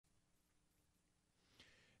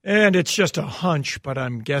And it's just a hunch, but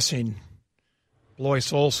I'm guessing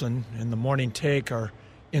Blois Olson and the Morning Take are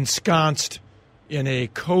ensconced in a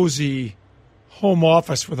cozy home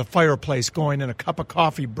office with a fireplace going and a cup of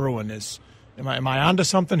coffee brewing. Am I onto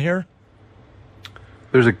something here?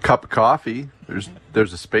 There's a cup of coffee. There's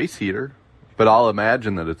a space heater, but I'll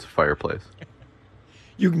imagine that it's a fireplace.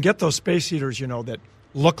 You can get those space heaters, that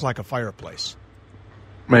look like a fireplace.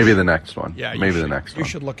 Maybe the next one. Yeah, the next one. You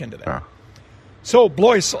should look into that. Yeah. So,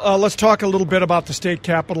 Blois, let's talk a little bit about the state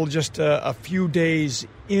capitol just a few days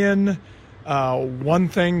in. One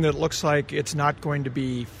thing that looks like it's not going to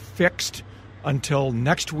be fixed until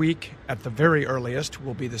next week at the very earliest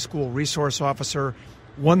will be the school resource officer.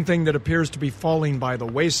 One thing that appears to be falling by the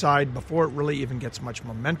wayside before it really even gets much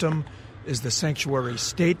momentum is the sanctuary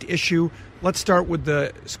state issue. Let's start with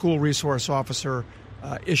the school resource officer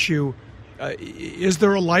issue. Is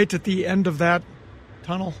there a light at the end of that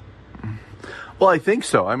tunnel? Well, I think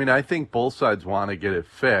so. I mean, I think both sides want to get it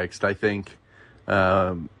fixed. I think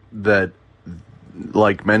that,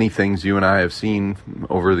 like many things you and I have seen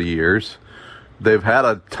over the years, they've had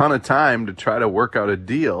a ton of time to try to work out a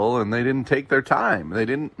deal, and they didn't take their time. They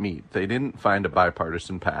didn't meet. They didn't find a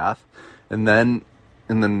bipartisan path. And then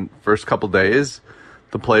in the first couple days,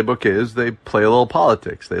 the playbook is they play a little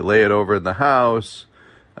politics. They lay it over in the House.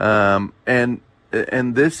 And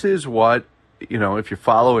this is what, if you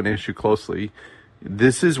follow an issue closely,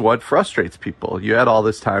 this is what frustrates people. You had all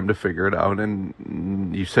this time to figure it out,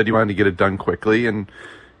 and you said you wanted to get it done quickly, and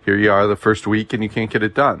here you are the first week, and you can't get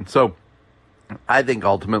it done. So I think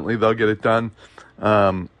ultimately they'll get it done.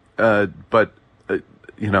 But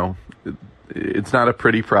it's not a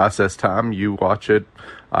pretty process, Tom. You watch it,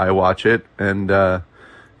 I watch it, and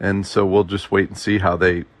so we'll just wait and see how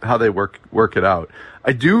they work it out.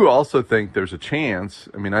 I do also think there's a chance.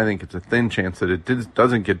 I mean, I think it's a thin chance that it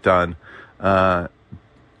doesn't get done.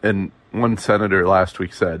 And one senator last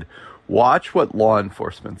week said, "Watch what law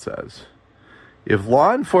enforcement says. If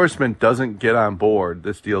law enforcement doesn't get on board,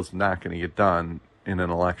 this deal's not going to get done in an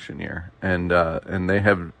election year." And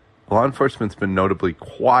law enforcement's been notably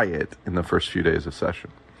quiet in the first few days of session.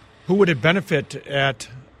 Who would it benefit at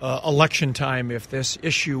election time if this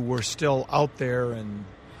issue were still out there and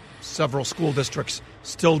several school districts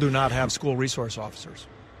still do not have school resource officers?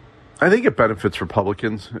 I think it benefits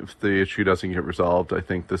Republicans if the issue doesn't get resolved. I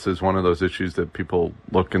think this is one of those issues that people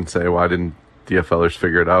look and say, why didn't DFLers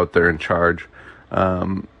figure it out? They're in charge.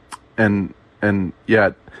 And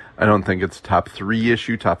yet I don't think it's a top 3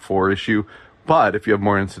 issue, top 4 issue. But if you have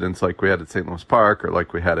more incidents like we had at St. Louis Park or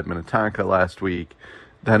like we had at Minnetonka last week,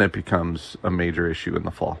 then it becomes a major issue in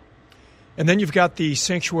the fall. And then you've got the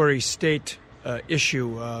sanctuary state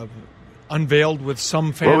issue unveiled with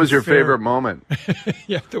some fanfare. What was your favorite moment?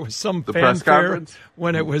 Yeah, there was some the fanfare press conference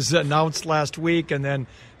when it was announced last week, and then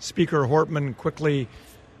Speaker Hortman quickly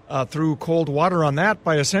threw cold water on that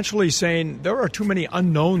by essentially saying there are too many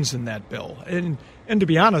unknowns in that bill. And to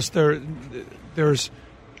be honest, there's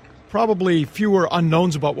probably fewer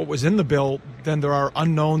unknowns about what was in the bill than there are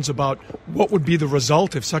unknowns about what would be the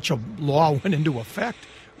result if such a law went into effect,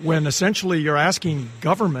 when essentially you're asking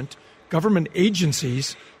government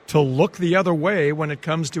agencies to look the other way when it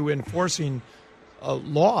comes to enforcing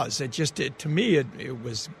laws. To me, it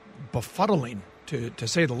was befuddling, to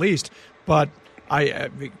say the least. But I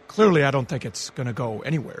don't think it's going to go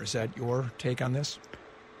anywhere. Is that your take on this?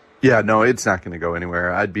 Yeah, no, it's not going to go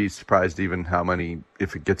anywhere. I'd be surprised even how many,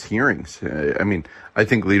 if it gets hearings. I mean, I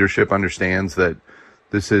think leadership understands that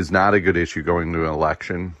this is not a good issue going to an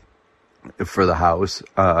election for the House.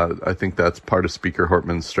 I think that's part of Speaker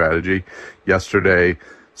Hortman's strategy. Yesterday,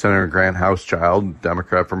 Senator Grant Housechild,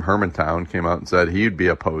 Democrat from Hermantown, came out and said he'd be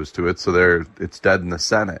opposed to it, so it's dead in the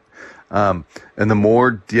Senate. And the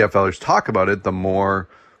more DFLers talk about it, the more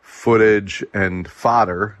footage and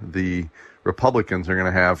fodder the Republicans are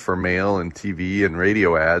going to have for mail and TV and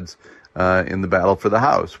radio ads in the battle for the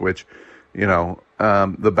House, which,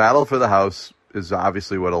 the battle for the House is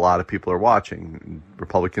obviously what a lot of people are watching.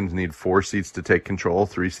 Republicans need 4 seats to take control,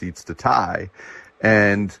 3 seats to tie,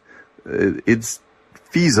 and it's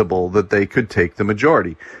feasible that they could take the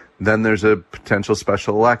majority. Then there's a potential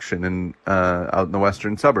special election out in the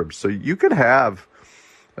western suburbs. So you could have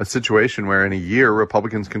a situation where in a year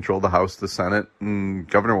Republicans control the House, the Senate, and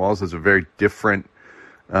Governor Walz has a very different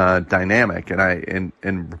dynamic, and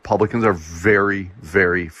Republicans are very,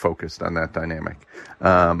 very focused on that dynamic.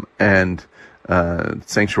 And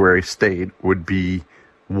sanctuary state would be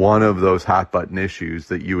one of those hot button issues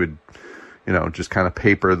that you would, just kind of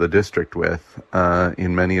paper the district with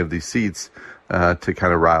in many of these seats to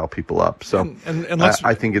kind of rile people up. So and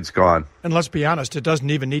I think it's gone. And let's be honest, it doesn't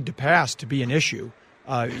even need to pass to be an issue.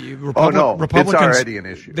 Republicans, it's already an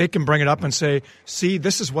issue. They can bring it up and say, see,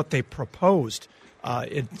 this is what they proposed.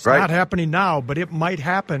 It's Right. not happening now, but it might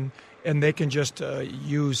happen, and they can just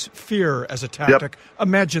use fear as a tactic. Yep.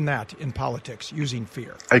 Imagine that in politics, using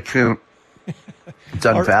fear. I can't. It's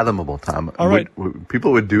unfathomable, Tom. All right.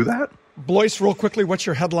 People would do that? Blois, real quickly, what's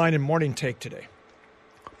your headline and morning take today?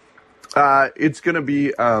 It's going to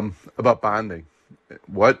be about bonding.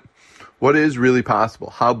 What is really possible?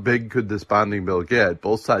 How big could this bonding bill get?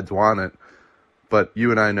 Both sides want it, but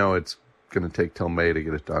you and I know it's going to take till May to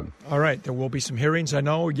get it done. All right. There will be some hearings, I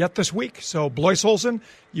know, yet this week. So, Blois, Olson,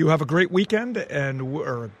 you have a great weekend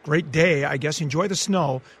or a great day, I guess. Enjoy the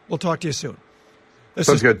snow. We'll talk to you soon.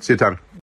 Sounds good. See you, Tommy.